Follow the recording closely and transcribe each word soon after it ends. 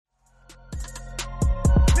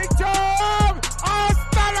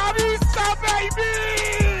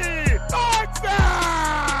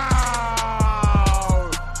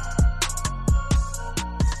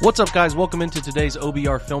What's up, guys? Welcome into today's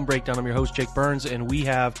OBR Film Breakdown. I'm your host, Jake Burns, and we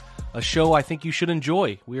have a show I think you should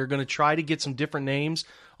enjoy. We are going to try to get some different names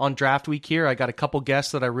on draft week here. I got a couple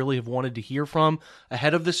guests that I really have wanted to hear from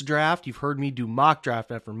ahead of this draft. You've heard me do mock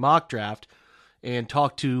draft after mock draft and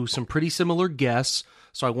talk to some pretty similar guests,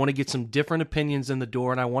 so I want to get some different opinions in the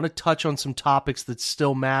door, and I want to touch on some topics that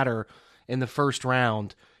still matter in the first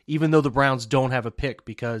round, even though the Browns don't have a pick,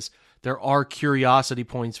 because there are curiosity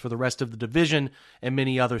points for the rest of the division and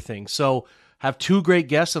many other things. So have two great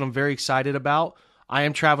guests that I'm very excited about. I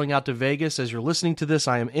am traveling out to Vegas. As you're listening to this,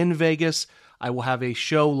 I am in Vegas. I will have a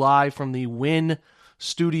show live from the Wynn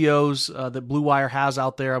Studios that Blue Wire has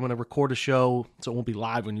out there. I'm going to record a show, so it won't be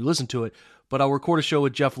live when you listen to it, but I'll record a show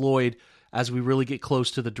with Jeff Lloyd as we really get close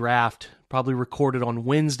to the draft. Probably record it on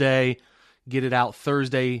Wednesday, get it out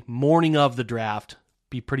Thursday morning of the draft.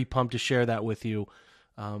 Be pretty pumped to share that with you.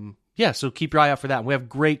 So keep your eye out for that. We have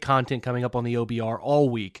great content coming up on the OBR all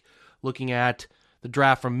week, looking at the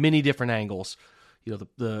draft from many different angles. You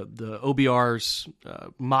know, the OBR's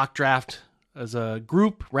mock draft as a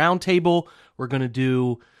group roundtable. We're going to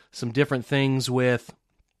do some different things with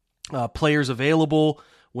players available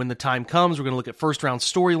when the time comes. We're going to look at first round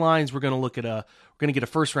storylines. We're going to get a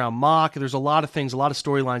first round mock. There's a lot of things, a lot of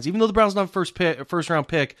storylines. Even though the Browns don't have a first round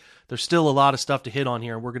pick, there's still a lot of stuff to hit on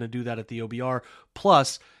here, and we're going to do that at the OBR.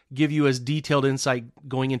 Plus, give you as detailed insight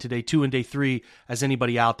going into day 2 and day 3 as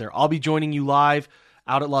anybody out there. I'll be joining you live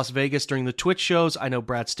out at Las Vegas during the Twitch shows. I know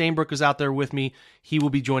Brad Stainbrook is out there with me. He will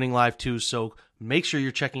be joining live too, so make sure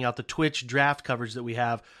you're checking out the Twitch draft coverage that we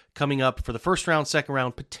have coming up for the first round, second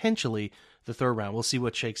round, potentially the third round. We'll see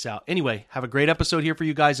what shakes out. Anyway, have a great episode here for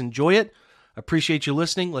you guys. Enjoy it. Appreciate you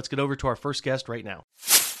listening. Let's get over to our first guest right now.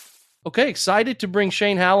 Okay, excited to bring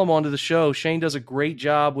Shane Hallam onto the show. Shane does a great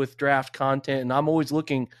job with draft content, and I'm always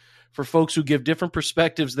looking for folks who give different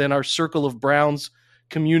perspectives than our Circle of Browns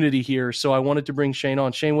community here. So I wanted to bring Shane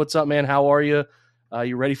on. Shane, what's up, man? How are you?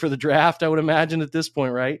 You ready for the draft, I would imagine, at this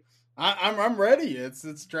point, right? I'm ready.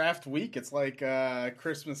 It's draft week. It's like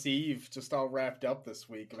Christmas Eve, just all wrapped up this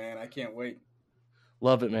week, man. I can't wait.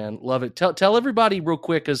 Love it, man. Love it. Tell everybody real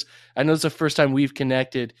quick, because I know it's the first time we've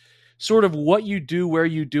connected, sort of what you do, where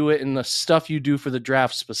you do it, and the stuff you do for the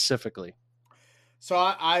draft specifically. So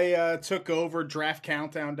I took over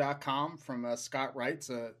draftcountdown.com from Scott Wright. It's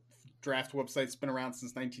a draft website that's been around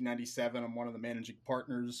since 1997. I'm one of the managing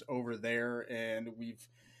partners over there, and we've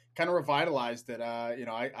kind of revitalized it.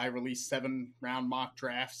 I release 7-round mock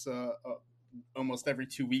drafts almost every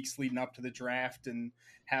 2 weeks leading up to the draft, and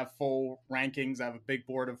have full rankings. I have a big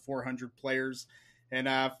board of 400 players. And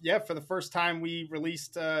for the first time, we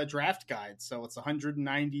released a draft guide. So it's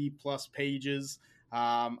 190 plus pages.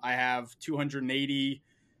 I have 280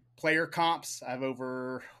 player comps. I have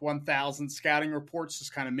over 1,000 scouting reports,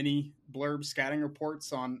 just kind of mini blurb scouting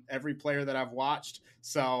reports on every player that I've watched.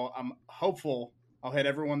 So I'm hopeful I'll hit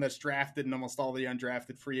everyone that's drafted and almost all the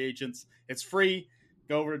undrafted free agents. It's free.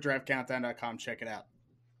 Go over to draftcountdown.com. Check it out.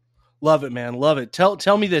 Love it, man. Love it.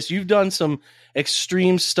 Tell me this. You've done some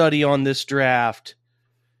extreme study on this draft.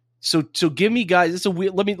 So give me, guys, it's a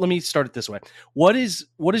weird, let me start it this way. What is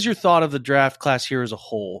your thought of the draft class here as a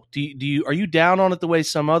whole? Are you down on it the way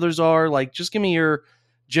some others are? Like, just give me your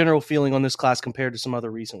general feeling on this class compared to some other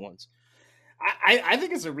recent ones. I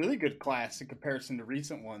think it's a really good class in comparison to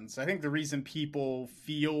recent ones. I think the reason people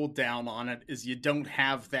feel down on it is you don't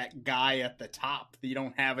have that guy at the top. You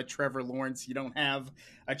don't have a Trevor Lawrence. You don't have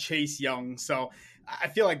a Chase Young. So I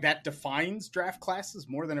feel like that defines draft classes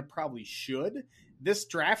more than it probably should. This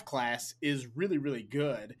draft class is really, really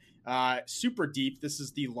good. Super deep. This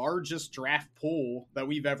is the largest draft pool that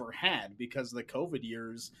we've ever had because of the COVID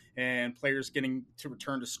years and players getting to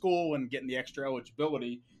return to school and getting the extra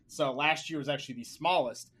eligibility. So last year was actually the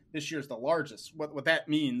smallest. This year's the largest. What that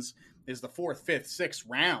means is the 4th, 5th, 6th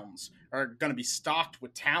rounds are going to be stocked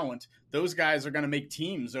with talent. Those guys are going to make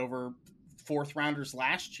teams over 4th rounders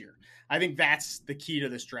last year. I think that's the key to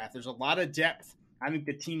this draft. There's a lot of depth. I think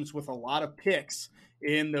the teams with a lot of picks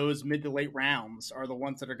in those mid to late rounds are the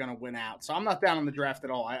ones that are going to win out. So I'm not down on the draft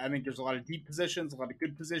at all. I think there's a lot of deep positions, a lot of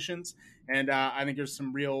good positions, and I think there's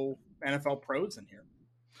some real NFL pros in here.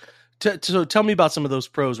 So tell me about some of those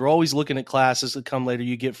pros. We're always looking at classes that come later.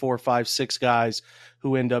 You get 4, 5, 6 guys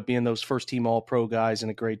who end up being those first team all-pro guys in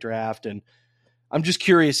a great draft. And I'm just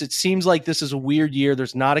curious. It seems like this is a weird year.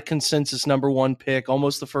 There's not a consensus number 1 pick,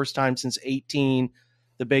 almost the first time since 18,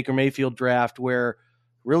 the Baker Mayfield draft, where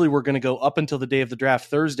really we're going to go up until the day of the draft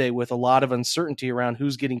Thursday with a lot of uncertainty around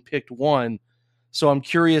who's getting picked 1. So I'm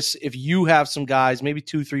curious if you have some guys, maybe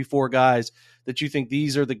 2, 3, 4 guys that you think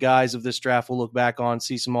these are the guys of this draft we'll look back on,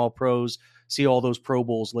 see some all pros, see all those Pro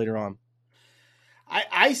Bowls later on.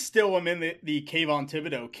 I still am in the Kayvon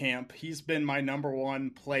Thibodeau camp. He's been my number one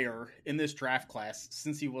player in this draft class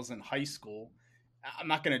since he was in high school. I'm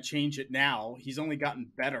not going to change it now. He's only gotten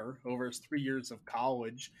better over his 3 years of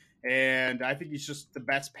college. And I think he's just the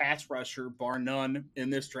best pass rusher, bar none, in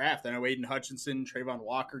this draft. I know Aiden Hutchinson, Trayvon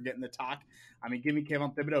Walker getting the talk. I mean, give me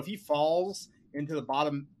Kayvon Thibodeau. If he falls into the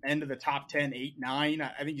bottom end of the top 10, 8, 9,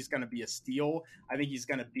 I think he's going to be a steal. I think he's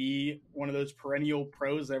going to be one of those perennial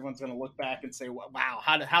pros. Everyone's going to look back and say, wow,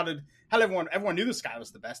 how did everyone knew this guy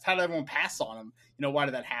was the best? How did everyone pass on him? Why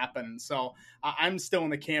did that happen? So I'm still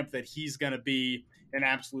in the camp that he's going to be an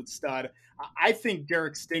absolute stud. I think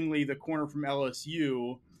Derek Stingley, the corner from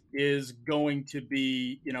LSU, is going to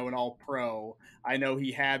be, an all-pro. I know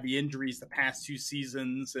he had the injuries the past 2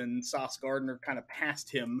 seasons, and Sauce Gardner kind of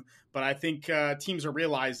passed him. But I think teams are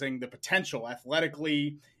realizing the potential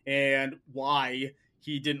athletically and why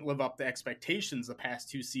he didn't live up to expectations the past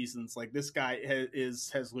 2 seasons. Like, this guy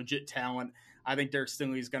has legit talent. I think Derek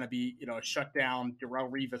Stingley is going to be, a shutdown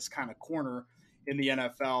Darrelle Revis kind of corner in the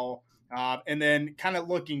NFL. And then kind of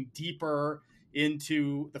looking deeper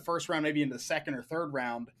into the first round, maybe into the second or third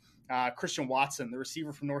round, Christian Watson, the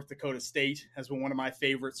receiver from North Dakota State, has been one of my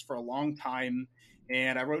favorites for a long time.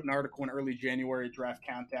 And I wrote an article in early January, Draft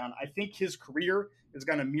Countdown. I think his career is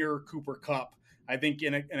going to mirror Cooper Kupp. I think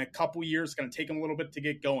in a couple years, it's going to take him a little bit to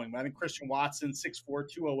get going. But I think Christian Watson, 6'4",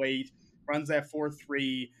 208, runs that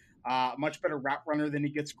 4.3, much better route runner than he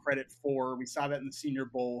gets credit for. We saw that in the Senior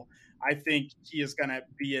Bowl. I think he is going to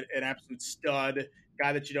be an absolute stud,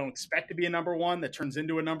 guy that you don't expect to be a number one, that turns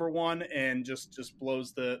into a number one and just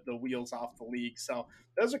blows the wheels off the league. So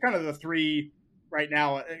those are kind of the 3 right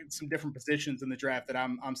now, some different positions in the draft that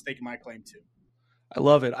I'm staking my claim to. I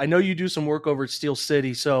love it. I know you do some work over at Steel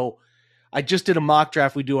City, so I just did a mock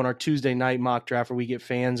draft we do on our Tuesday night mock draft where we get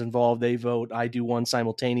fans involved. They vote. I do one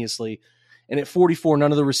simultaneously. And at 44,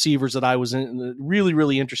 none of the receivers that I was really,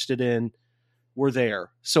 really interested in were there.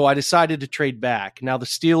 So I decided to trade back. Now, the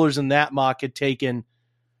Steelers in that mock had taken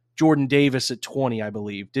Jordan Davis at 20, I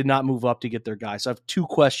believe, did not move up to get their guy. So I have 2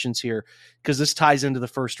 questions here because this ties into the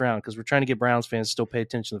first round because we're trying to get Browns fans to still pay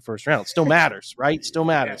attention to the first round. It still matters, right? It still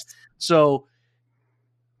matters. Yes. So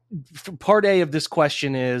part A of this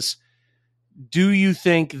question is, do you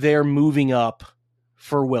think they're moving up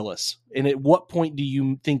for Willis? And at what point do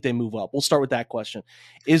you think they move up? We'll start with that question.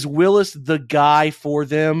 Is Willis the guy for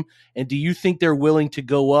them? And do you think they're willing to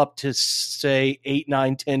go up to, say, 8,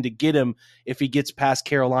 9, 10 to get him if he gets past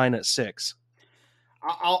Carolina at 6?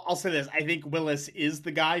 I'll say this. I think Willis is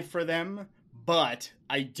the guy for them, but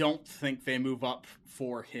I don't think they move up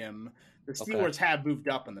for him. The Steelers have moved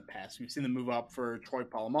up in the past. We've seen them move up for Troy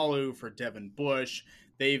Polamalu, for Devin Bush.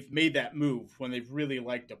 They've made that move when they've really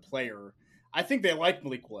liked a player. I think they like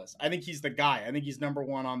Malik Willis. I think he's the guy. I think he's number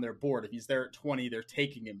one on their board. If he's there at 20, they're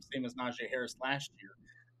taking him, same as Najee Harris last year.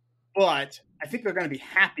 But I think they're going to be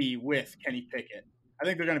happy with Kenny Pickett. I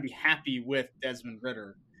think they're going to be happy with Desmond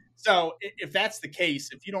Ridder. So if that's the case,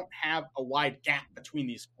 if you don't have a wide gap between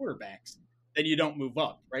these quarterbacks, then you don't move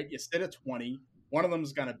up, right? You sit at 20. One of them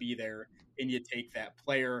is going to be there, and you take that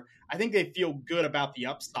player. I think they feel good about the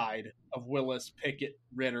upside of Willis, Pickett,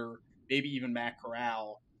 Ridder, maybe even Matt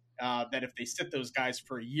Corral. That if they sit those guys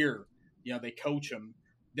for a year, they coach them,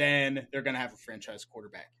 then they're going to have a franchise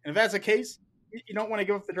quarterback. And if that's the case, you don't want to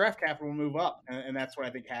give up the draft capital and move up. And that's what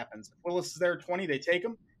I think happens. If Willis is there at 20, they take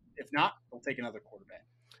him. If not, they'll take another quarterback.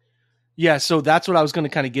 Yeah, so that's what I was going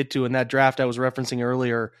to kind of get to in that draft I was referencing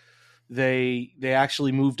earlier. They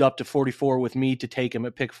actually moved up to 44 with me to take him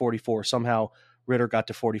at pick 44. Somehow Ridder got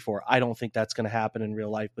to 44. I don't think that's going to happen in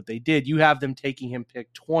real life, but they did. You have them taking him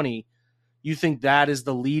pick 20. You think that is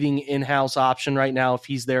the leading in-house option right now? If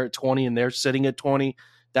he's there at 20 and they're sitting at 20,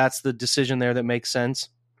 that's the decision there that makes sense?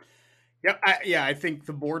 I think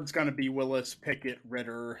the board's going to be Willis, Pickett,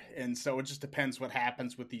 Ridder, and so it just depends what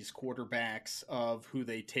happens with these quarterbacks of who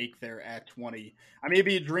they take there at 20. I mean, it'd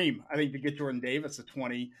be a dream. I think to get Jordan Davis at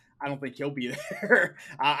 20, I don't think he'll be there.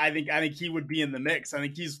 I think he would be in the mix. I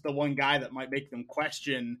think he's the one guy that might make them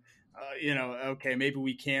question, okay, maybe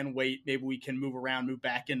we can wait, maybe we can move around, move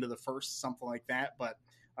back into the first, something like that. But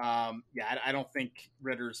I don't think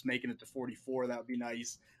Ridder's making it to 44. That would be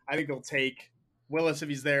nice. I think they'll take Willis if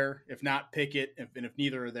he's there. If not, Pickett. If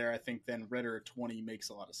neither are there, I think then Ridder at 20 makes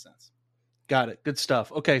a lot of sense. Got it. Good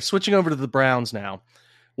stuff. Okay, switching over to the Browns now.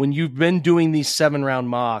 When you've been doing these 7-round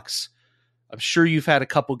mocks, I'm sure you've had a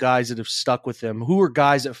couple guys that have stuck with them. Who are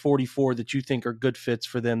guys at 44 that you think are good fits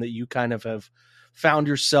for them that you kind of have found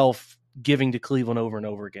yourself giving to Cleveland over and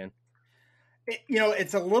over again?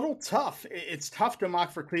 It's a little tough. It's tough to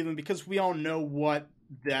mock for Cleveland because we all know what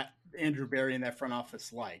that Andrew Berry and that front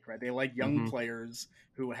office like, right? They like young players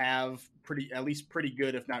who have at least pretty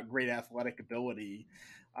good, if not great athletic ability.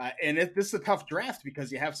 And this is a tough draft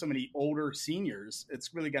because you have so many older seniors.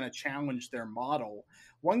 It's really going to challenge their model.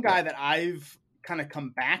 One guy that I've kind of come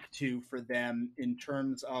back to for them in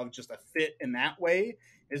terms of just a fit in that way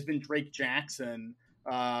has been Drake Jackson,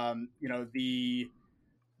 the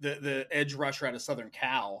edge rusher out of Southern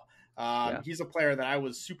Cal. He's a player that I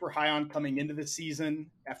was super high on coming into the season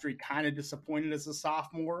after he kind of disappointed as a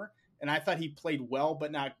sophomore. And I thought he played well,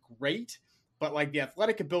 but not great. But like the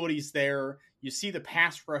athletic ability's there. You see the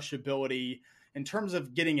pass rush ability. In terms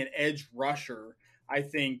of getting an edge rusher, I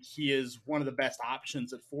think he is one of the best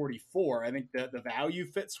options at 44. I think the value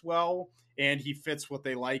fits well, and he fits what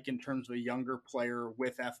they like in terms of a younger player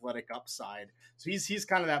with athletic upside. So he's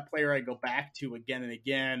kind of that player I go back to again and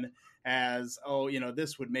again as,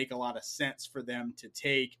 this would make a lot of sense for them to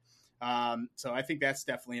take. So I think that's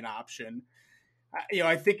definitely an option.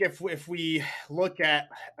 I think if we look at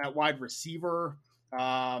wide receiver,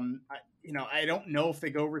 I don't know if they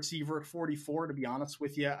go receiver at 44, to be honest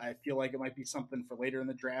with you. I feel like it might be something for later in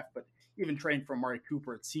the draft, but even trading for Amari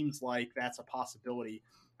Cooper, it seems like that's a possibility.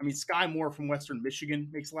 I mean, Sky Moore from Western Michigan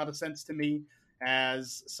makes a lot of sense to me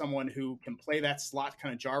as someone who can play that slot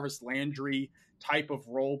kind of Jarvis Landry type of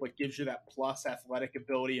role, but gives you that plus athletic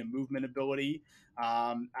ability and movement ability.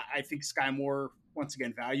 I think Sky Moore, once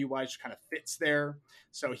again, value-wise, kind of fits there.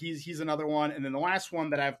 So he's another one. And then the last one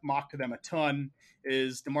that I've mocked to them a ton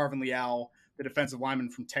is DeMarvin Leal, the defensive lineman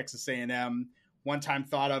from Texas A&M. One time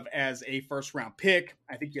thought of as a first-round pick.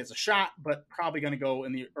 I think he has a shot, but probably going to go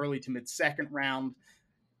in the early to mid-second round.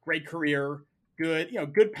 Great career,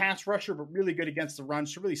 good pass rusher, but really good against the run.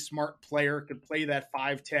 So really smart player, could play that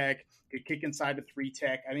 5-tech, could kick inside the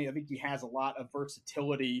 3-tech. I think he has a lot of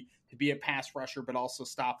versatility to be a pass rusher, but also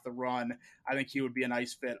stop the run. I think he would be a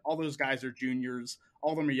nice fit. All those guys are juniors.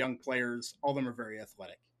 All of them are young players. All of them are very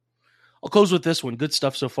athletic. I'll close with this one. Good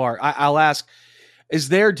stuff so far. I'll ask, is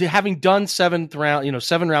there, having done 7th round,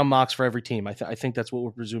 7-round mocks for every team, I think that's what we're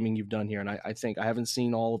presuming you've done here. And I think I haven't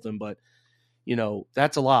seen all of them, but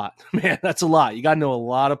that's a lot, man. That's a lot. You got to know a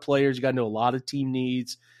lot of players. You got to know a lot of team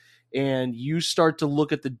needs. And you start to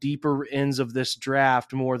look at the deeper ends of this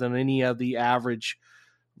draft more than any of the average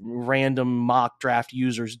random mock draft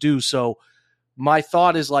users do. So my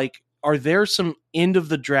thought is, like, are there some end of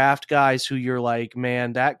the draft guys who you're like,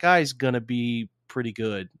 man, that guy's going to be pretty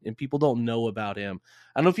good and people don't know about him?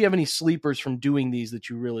 I don't know if you have any sleepers from doing these that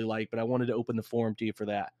you really like, but I wanted to open the forum to you for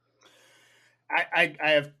that. I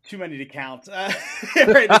have too many to count.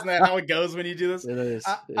 Right? Isn't that how it goes when you do this? It is.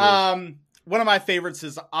 One of my favorites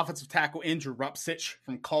is offensive tackle Andrew Rupsich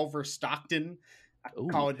from Culver Stockton.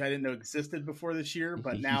 College I didn't know existed before this year,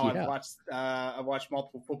 but now I've watched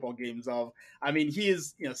multiple football games of. I mean, he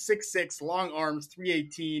is 6'6", long arms,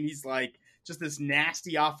 318. He's like just this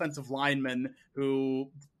nasty offensive lineman who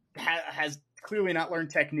has clearly not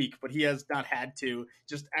learned technique, but he has not had to.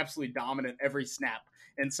 Just absolutely dominant every snap.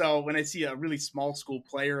 And so when I see a really small school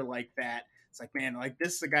player like that, it's like, man, like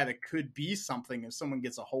this is a guy that could be something if someone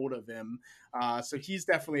gets a hold of him. So he's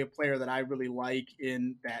definitely a player that I really like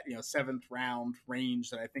in that 7th round range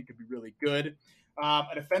that I think could be really good. A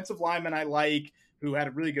defensive lineman I like who had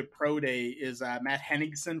a really good pro day is Matt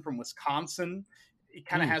Henningsen from Wisconsin. He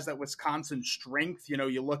kind of has that Wisconsin strength.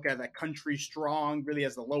 You look at that country strong, really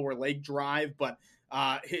has the lower leg drive, but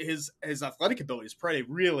his athletic abilities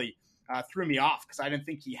really threw me off because I didn't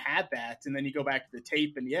think he had that. And then you go back to the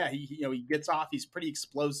tape and he gets off. He's pretty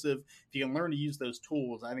explosive. If you can learn to use those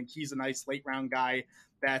tools, I think he's a nice late round guy.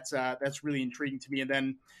 That's really intriguing to me. And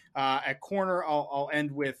then at corner, I'll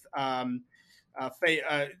end with I'll end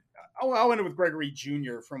it with Gregory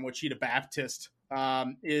Jr. from Wichita Baptist.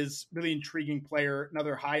 Is really intriguing player.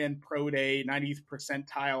 Another high-end pro day, 90th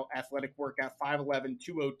percentile athletic workout, 5'11",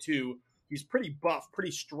 202. He's pretty buff,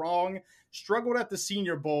 pretty strong. Struggled at the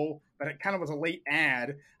Senior Bowl, but it kind of was a late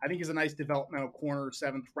ad. I think he's a nice developmental corner,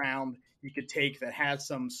 7th round you could take that has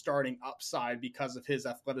some starting upside because of his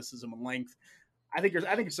athleticism and length. I think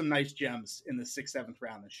there's some nice gems in the 6th, 7th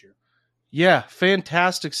round this year. Yeah,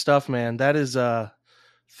 fantastic stuff, man. That is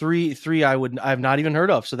three I've not even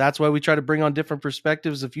heard of. So that's why we try to bring on different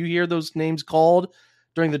perspectives. If you hear those names called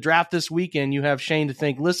during the draft this weekend, you have Shane to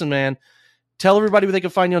thank. Listen, man, tell everybody where they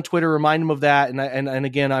can find you on Twitter. Remind them of that. And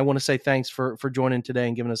again, I want to say thanks for joining today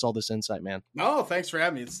and giving us all this insight, man. No, thanks for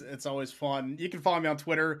having me. It's always fun. You can follow me on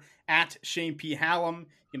Twitter at Shane P. Hallam.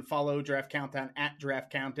 You can follow Draft Countdown at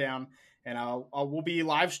Draft Countdown. And we'll be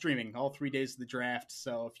live streaming all 3 days of the draft.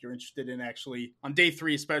 So if you're interested in actually, on day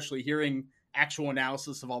 3 especially, hearing actual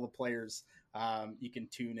analysis of all the players, you can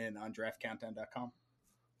tune in on draftcountdown.com.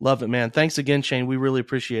 Love it, man. Thanks again, Shane. We really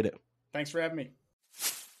appreciate it. Thanks for having me.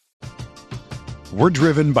 We're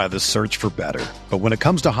driven by the search for better. But when it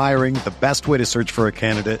comes to hiring, the best way to search for a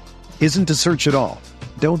candidate isn't to search at all.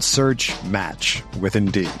 Don't search, match with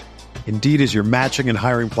Indeed. Indeed is your matching and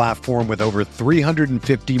hiring platform with over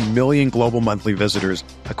 350 million global monthly visitors,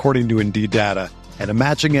 according to Indeed data, and a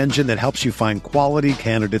matching engine that helps you find quality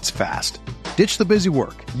candidates fast. Ditch the busy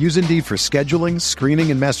work. Use Indeed for scheduling,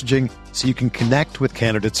 screening, and messaging so you can connect with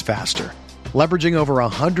candidates faster. Leveraging over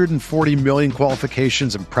 140 million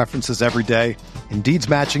qualifications and preferences every day, Indeed's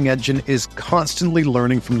matching engine is constantly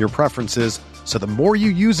learning from your preferences, so the more you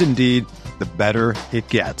use Indeed, the better it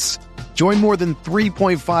gets. Join more than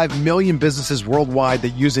 3.5 million businesses worldwide that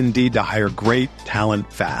use Indeed to hire great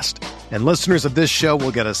talent fast. And listeners of this show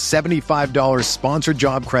will get a $75 sponsored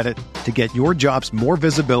job credit to get your jobs more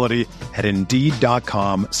visibility at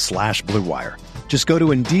Indeed.com/Blue Wire. Just go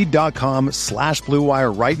to Indeed.com/Blue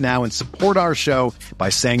Wire right now and support our show by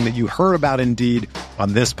saying that you heard about Indeed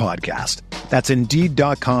on this podcast. That's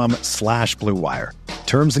Indeed.com/Blue Wire.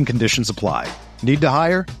 Terms and conditions apply. Need to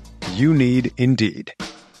hire? You need Indeed.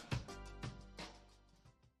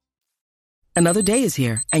 Another day is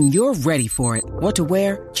here, and you're ready for it. What to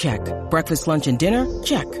wear? Check. Breakfast, lunch, and dinner?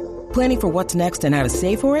 Check. Planning for what's next and how to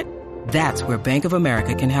save for it? That's where Bank of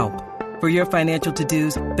America can help. For your financial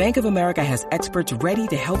to-dos, Bank of America has experts ready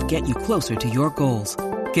to help get you closer to your goals.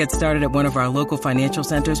 Get started at one of our local financial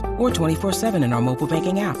centers or 24/7 in our mobile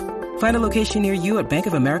banking app. Find a location near you at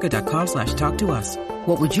bankofamerica.com/talktous.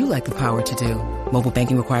 What would you like the power to do? Mobile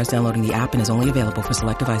banking requires downloading the app and is only available for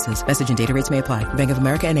select devices. Message and data rates may apply. Bank of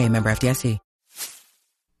America NA, member FDIC.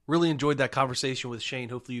 Really enjoyed that conversation with Shane.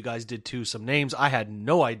 Hopefully you guys did too. Some names I had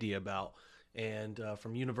no idea about, and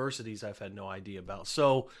from universities I've had no idea about.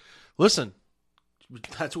 So listen,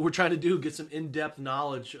 that's what we're trying to do, get some in-depth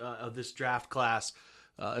knowledge of this draft class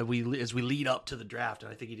as we lead up to the draft,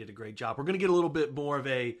 and I think he did a great job. We're going to get a little bit more of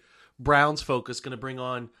a Browns focus, going to bring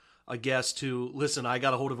on a guest who, listen, I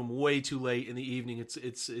got a hold of him way too late in the evening.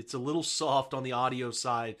 It's a little soft on the audio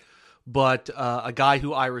side, but a guy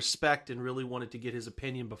who I respect and really wanted to get his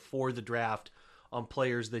opinion before the draft on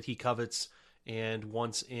players that he covets and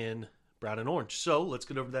wants in brown and orange. So let's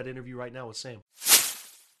get over to that interview right now with Sam.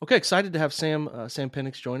 Okay, excited to have Sam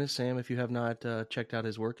Penix join us. Sam, if you have not checked out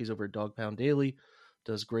his work, he's over at Dog Pound Daily,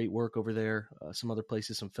 does great work over there. Some other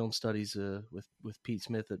places, some film studies with Pete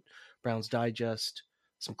Smith at Browns Digest,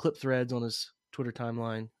 some clip threads on his Twitter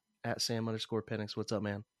timeline at Sam_Penix. What's up,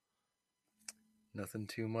 man? Nothing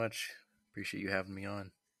too much. Appreciate you having me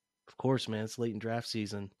on. Of course, man. It's late in draft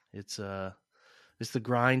season. It's the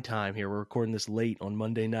grind time here. We're recording this late on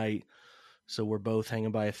Monday night, so we're both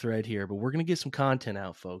hanging by a thread here. But we're going to get some content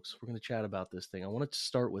out, folks. We're going to chat about this thing. I wanted to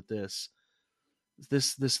start with this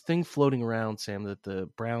thing floating around, Sam, that the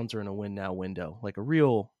Browns are in a win now window, like a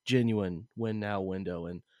real, genuine win now window.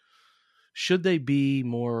 And should they be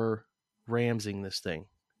more Ramsing this thing,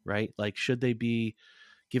 right? Like, should they be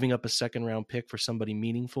giving up a second round pick for somebody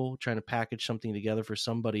meaningful, trying to package something together for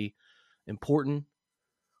somebody important?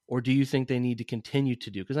 Or do you think they need to continue to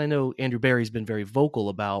do? Because I know Andrew Berry's been very vocal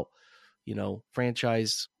about,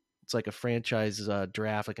 franchise. It's like a franchise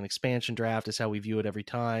draft, like an expansion draft is how we view it every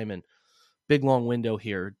time. And big, long window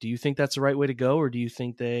here. Do you think that's the right way to go? Or do you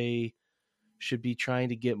think they should be trying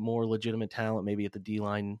to get more legitimate talent, maybe at the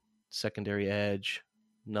D-line, secondary edge,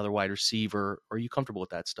 another wide receiver? Are you comfortable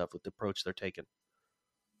with that stuff, with the approach they're taking?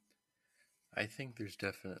 I think there's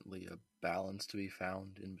definitely a balance to be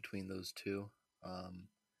found in between those two.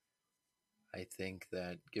 I think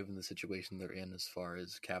that given the situation they're in as far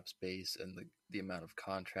as cap space and the amount of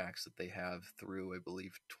contracts that they have through, I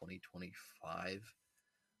believe, 2025,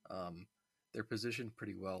 they're positioned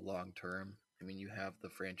pretty well long term. I mean, you have the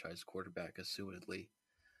franchise quarterback, assumedly.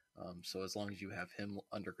 So as long as you have him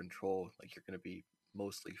under control, like, you're going to be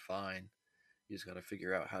mostly fine. You just got to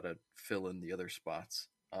figure out how to fill in the other spots.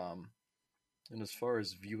 And as far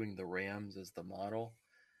as viewing the Rams as the model,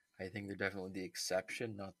 I think they're definitely the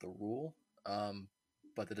exception, not the rule.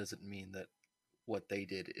 But that doesn't mean that what they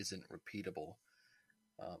did isn't repeatable.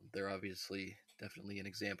 They're obviously definitely an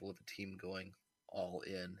example of a team going all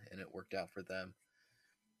in, and it worked out for them.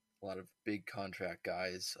 A lot of big contract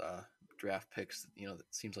guys, draft picks, it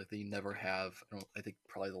seems like they never have. I think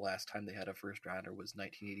probably the last time they had a first rounder was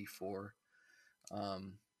 1984.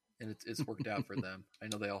 And it's worked out for them. I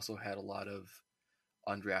know they also had a lot of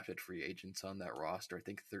undrafted free agents on that roster. I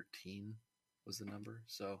think 13 was the number.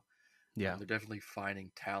 So yeah, they're definitely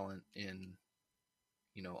finding talent in,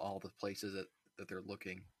 all the places that they're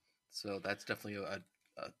looking. So that's definitely a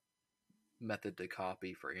method to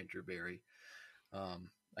copy for Andrew Berry.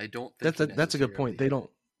 I don't think that's a good point. They don't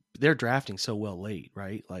they're drafting so well late,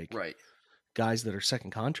 right? Like Right. guys that are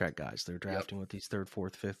second contract guys, they're Yep. drafting with these third,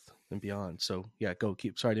 fourth, fifth, and beyond. So yeah, go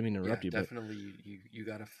keep. Sorry, I didn't mean to Yeah, interrupt you, but definitely. You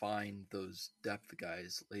got to find those depth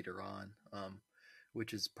guys later on,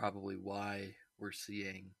 which is probably why we're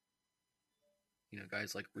seeing,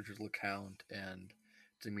 guys like Richard LeCount and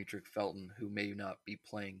Demetric Felton, who may not be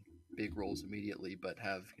playing big roles immediately, but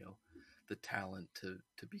have the talent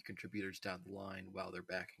to be contributors down the line while they're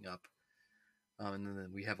backing up. And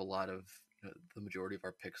then we have a lot of the majority of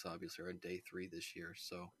our picks obviously are in day 3 this year,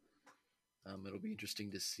 so it'll be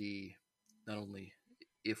interesting to see not only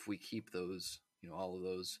if we keep those, all of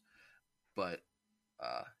those, but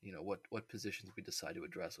what positions we decide to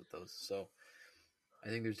address with those. So I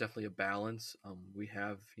think there's definitely a balance. We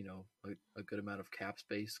have a good amount of cap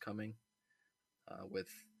space coming with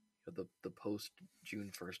the post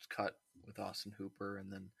June 1st cut with Austin Hooper,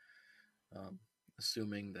 and then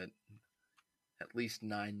assuming that at least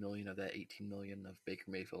 $9 million of that $18 million of Baker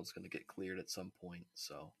Mayfield is going to get cleared at some point.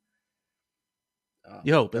 So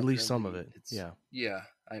you hope at least some of it. Yeah,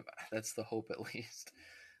 that's the hope at least.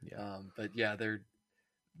 Yeah. But yeah,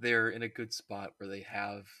 they're in a good spot where they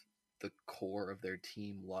have the core of their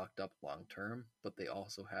team locked up long term, but they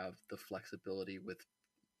also have the flexibility with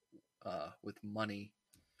money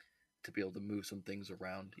to be able to move some things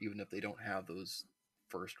around, even if they don't have those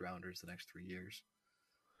first rounders the next 3 years.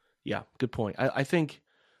 Yeah, good point. I think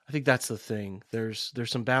that's the thing. There's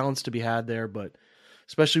some balance to be had there, but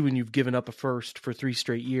especially when you've given up a first for 3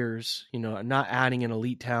 straight years, not adding an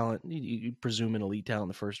elite talent, you presume an elite talent in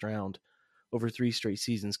the first round over 3 straight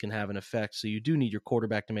seasons can have an effect. So you do need your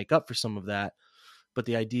quarterback to make up for some of that. But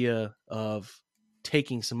the idea of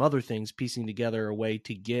taking some other things, piecing together a way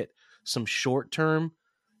to get some short-term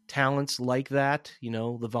talents like that,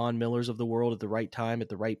 the Von Millers of the world at the right time, at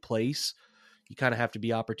the right place, you kind of have to be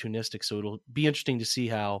opportunistic. So it'll be interesting to see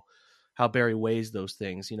how Barry weighs those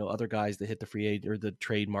things. Other guys that hit the free agent or the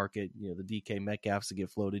trade market, the DK Metcalfs that get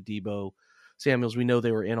floated, Debo Samuels, we know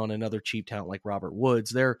they were in on another cheap talent like Robert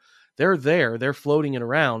Woods. They're floating it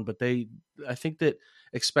around, but I think that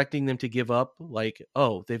expecting them to give up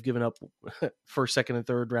they've given up first, second, and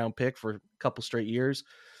third round pick for a couple straight years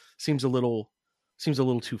seems a little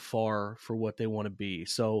too far for what they want to be.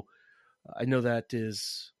 So I know that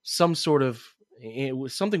is it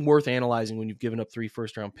was something worth analyzing when you've given up 3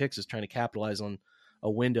 first round picks, is trying to capitalize on a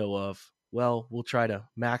window of, well, we'll try to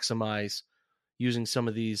maximize using some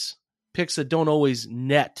of these picks that don't always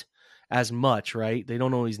net as much, right? They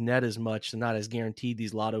don't always net as much. They're not as guaranteed,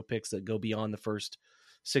 these lotto picks that go beyond the first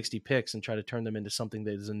 60 picks, and try to turn them into something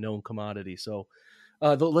that is a known commodity. So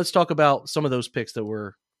let's talk about some of those picks that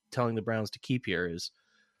we're telling the Browns to keep here. Is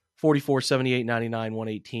 44, 78, 99,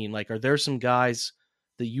 118. Like, are there some guys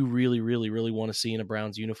that you really, really, really want to see in a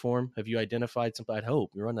Browns uniform? Have you identified some? I'd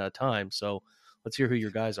hope. We're running out of time, so let's hear who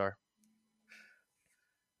your guys are.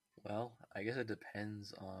 Well, I guess it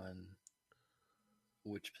depends on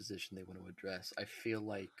which position they want to address. I feel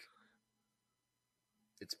like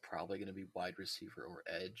it's probably going to be wide receiver or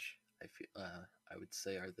edge. I would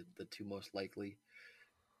say are the 2 most likely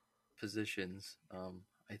positions.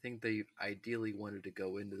 I think they ideally wanted to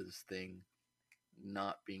go into this thing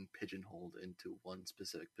not being pigeonholed into one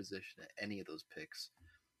specific position at any of those picks.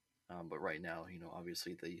 But right now,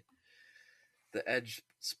 obviously the edge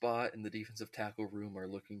spot and the defensive tackle room are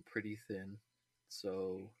looking pretty thin.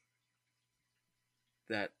 So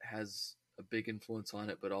that has a big influence on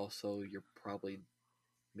it, but also you're probably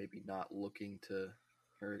maybe not looking to,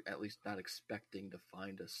 or at least not expecting to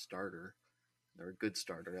find a starter or a good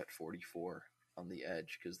starter at 44 on the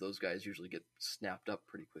edge, because those guys usually get snapped up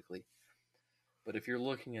pretty quickly. But if you're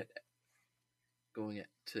looking at going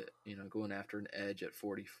after an edge at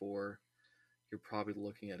 44, you're probably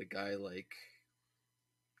looking at a guy like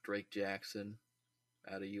Drake Jackson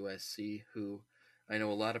out of USC, who I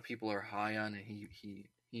know a lot of people are high on, and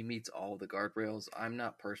he meets all the guardrails. I'm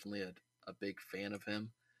not personally a big fan of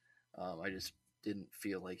him. I just didn't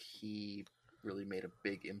feel like he really made a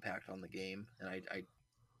big impact on the game, and I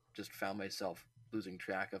just found myself losing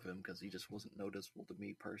track of him because he just wasn't noticeable to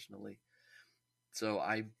me personally. So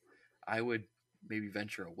I would maybe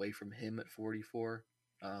venture away from him at 44.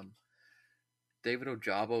 David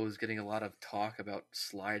Ojabo is getting a lot of talk about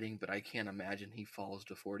sliding, but I can't imagine he falls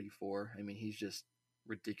to 44. I mean, he's just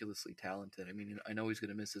ridiculously talented. I mean, I know he's going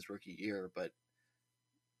to miss his rookie year, but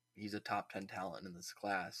he's a top 10 talent in this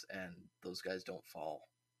class, and those guys don't fall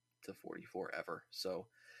to 44 ever. So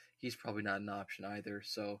he's probably not an option either.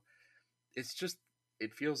 So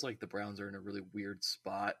it feels like the Browns are in a really weird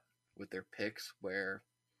spot with their picks, where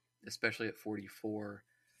especially at 44,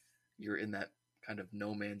 you're in that kind of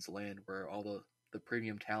no man's land where all the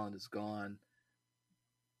premium talent is gone,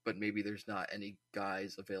 but maybe there's not any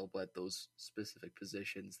guys available at those specific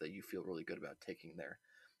positions that you feel really good about taking there.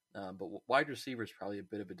 But wide receiver is probably a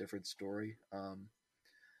bit of a different story.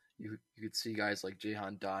 You could see guys like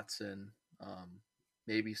Jahan Dotson,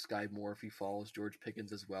 maybe Sky Moore if he follows, George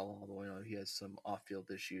Pickens as well, although I know he has some off-field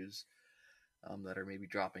issues that are maybe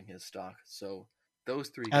dropping his stock. So those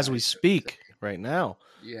three guys, as we speak right now,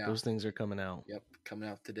 yeah, those things are coming out. Yep, coming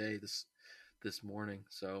out today, this morning.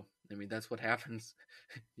 So I mean, that's what happens.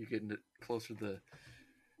 You get closer to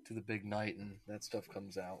the big night, and that stuff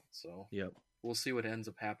comes out. So yep, we'll see what ends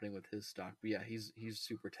up happening with his stock. But yeah, he's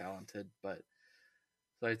super talented. But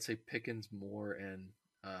so I'd say Pickens, Moore, and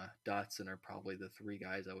Dotson are probably the three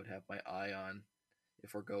guys I would have my eye on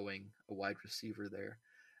if we're going a wide receiver there.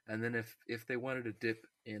 And then if they wanted to dip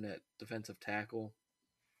in at defensive tackle,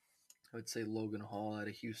 I would say Logan Hall out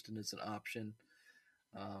of Houston is an option.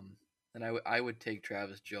 And I would take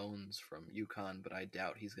Travis Jones from UConn, but I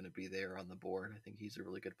doubt he's going to be there on the board. I think he's a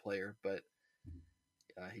really good player, but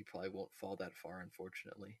he probably won't fall that far,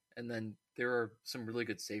 unfortunately. And then there are some really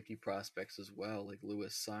good safety prospects as well, like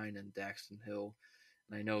Lewis Sine and Daxton Hill.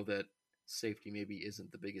 And I know that safety maybe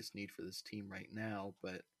isn't the biggest need for this team right now,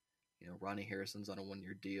 but Ronnie Harrison's on a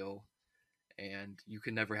 1-year deal, and you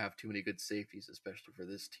can never have too many good safeties, especially for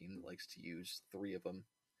this team that likes to use 3 of them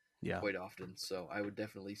quite often. So I would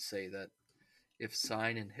definitely say that if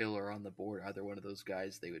Sine and Hill are on the board, either one of those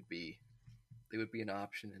guys, they would be an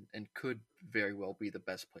option and could very well be the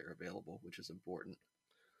best player available, which is important.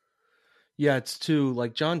 Yeah, it's too,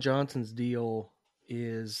 like John Johnson's deal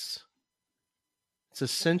it's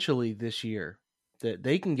essentially this year that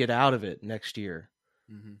they can get out of it next year.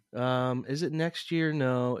 Mm-hmm. Is it next year?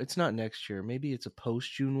 No, it's not next year. Maybe it's a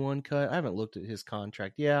post June 1 cut. I haven't looked at his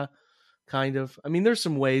contract. Yeah, kind of. I mean, there's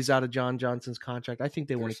some ways out of John Johnson's contract. I think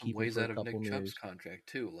they want to keep him for a couple Nick years. Chubb's contract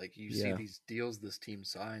too. Like you see these deals this team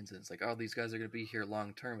signs, and it's like, oh, these guys are going to be here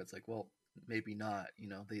long term. It's like, well, maybe not.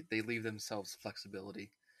 They leave themselves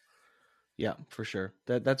flexibility. Yeah, for sure.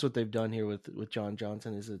 That's what they've done here with John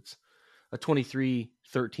Johnson. Is it's a $13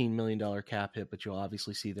 million cap hit, but you'll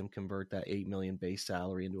obviously see them convert that $8 million base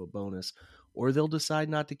salary into a bonus, or they'll decide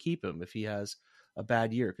not to keep him if he has a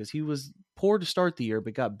bad year, because he was poor to start the year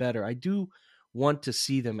but got better. I do want to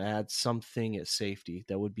see them add something at safety.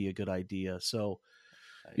 That would be a good idea. So,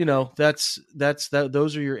 that's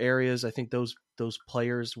those are your areas. I think those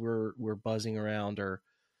players we're buzzing around are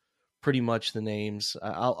pretty much the names.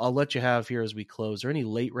 I'll let you have here as we close. Are there any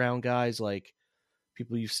late round guys, like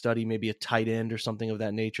people you study, maybe a tight end or something of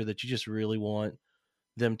that nature, that you just really want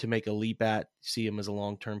them to make a leap at, see him as a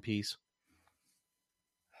long-term piece?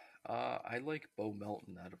 I like Bo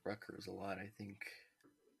Melton out of Rutgers a lot. I think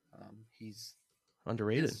he's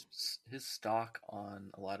underrated. His stock on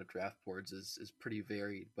a lot of draft boards is pretty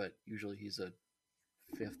varied, but usually he's a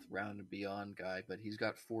 5th round and beyond guy. But he's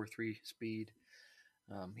got 4.3 speed.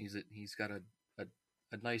 He's got a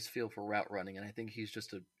nice feel for route running, and I think he's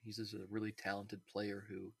just a really talented player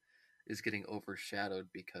who is getting overshadowed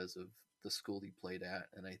because of the school he played at.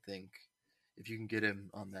 And I think if you can get him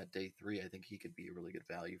on that day 3, I think he could be a really good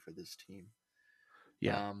value for this team.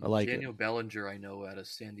 Yeah, I like Daniel Bellinger, I know out of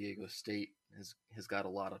San Diego State has got a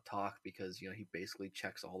lot of talk because he basically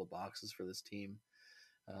checks all the boxes for this team.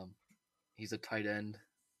 He's a tight end.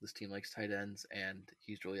 This team likes tight ends, and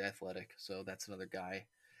he's really athletic. So that's another guy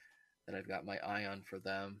that I've got my eye on for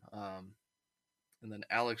them. And then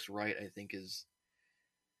Alex Wright, I think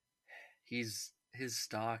his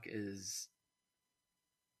stock is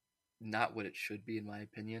not what it should be, in my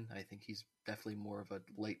opinion. I think he's definitely more of a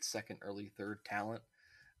late 2nd, early 3rd talent.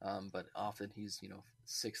 But often he's,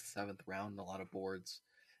 6th, 7th round in a lot of boards.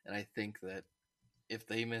 And I think that if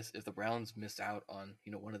the Browns miss out on,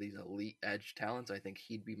 one of these elite edge talents, I think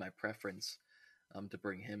he'd be my preference to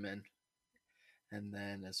bring him in. And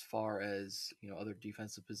then as far as, other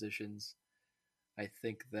defensive positions, I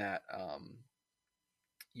think that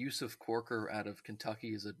Yusuf Corker out of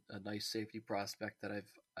Kentucky is a nice safety prospect that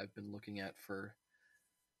I've been looking at for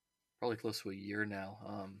probably close to a year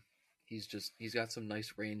now. He's got some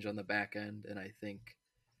nice range on the back end, and I think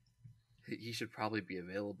he should probably be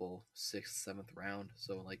available 6th, 7th round.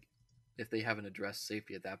 So if they haven't addressed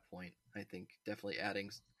safety at that point, I think definitely adding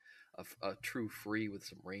a true free with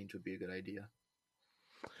some range would be a good idea.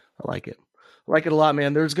 I like it. I like it a lot,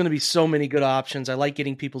 man. There's going to be so many good options. I like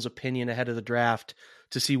getting people's opinion ahead of the draft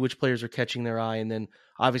to see which players are catching their eye, and then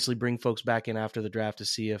obviously bring folks back in after the draft to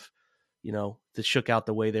see if, they shook out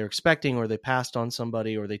the way they're expecting, or they passed on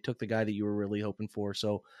somebody, or they took the guy that you were really hoping for.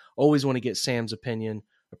 So always want to get Sam's opinion.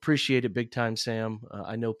 Appreciate it big time, Sam.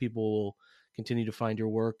 I know people will continue to find your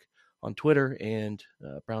work on Twitter, and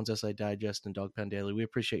Browns SI Digest and Dog Pound Daily. We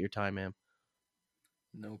appreciate your time, man.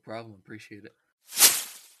 No problem. Appreciate it.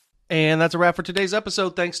 And that's a wrap for today's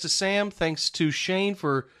episode. Thanks to Sam. Thanks to Shane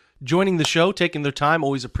for joining the show, taking their time.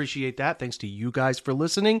 Always appreciate that. Thanks to you guys for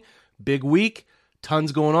listening. Big week.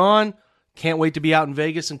 Tons going on. Can't wait to be out in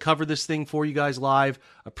Vegas and cover this thing for you guys live.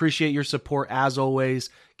 Appreciate your support as always.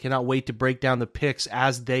 Cannot wait to break down the picks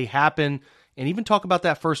as they happen and even talk about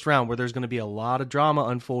that first round where there's going to be a lot of drama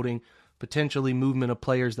unfolding, potentially movement of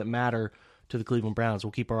players that matter to the Cleveland Browns.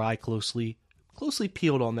 We'll keep our eye closely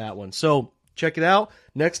peeled on that one. So check it out.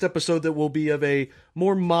 Next episode that will be of a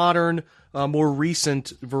more modern, more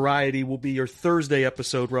recent variety will be your Thursday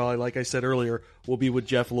episode where, like I said earlier, will be with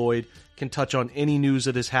Jeff Lloyd. Can touch on any news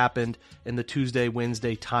that has happened in the Tuesday,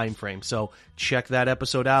 Wednesday time frame. So check that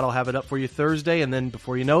episode out. I'll have it up for you Thursday, and then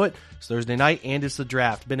before you know it, it's Thursday night, and it's the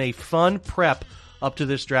draft. Been a fun prep up to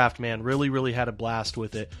this draft, man. Really, really had a blast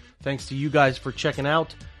with it. Thanks to you guys for checking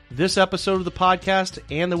out this episode of the podcast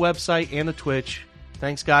and the website and the Twitch.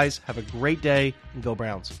 Thanks, guys. Have a great day, and go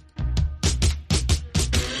Browns.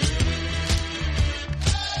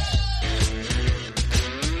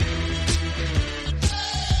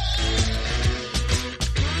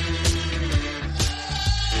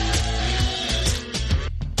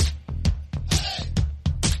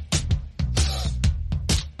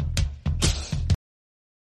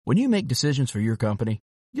 When you make decisions for your company,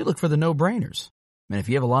 you look for the no-brainers. And if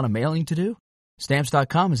you have a lot of mailing to do,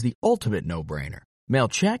 Stamps.com is the ultimate no-brainer. Mail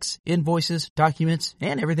checks, invoices, documents,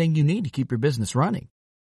 and everything you need to keep your business running.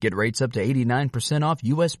 Get rates up to 89% off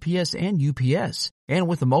USPS and UPS. And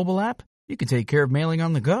with the mobile app, you can take care of mailing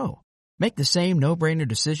on the go. Make the same no-brainer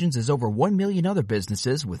decisions as over 1 million other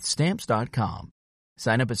businesses with Stamps.com.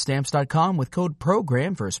 Sign up at Stamps.com with code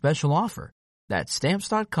PROGRAM for a special offer. That's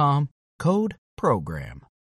Stamps.com, code PROGRAM.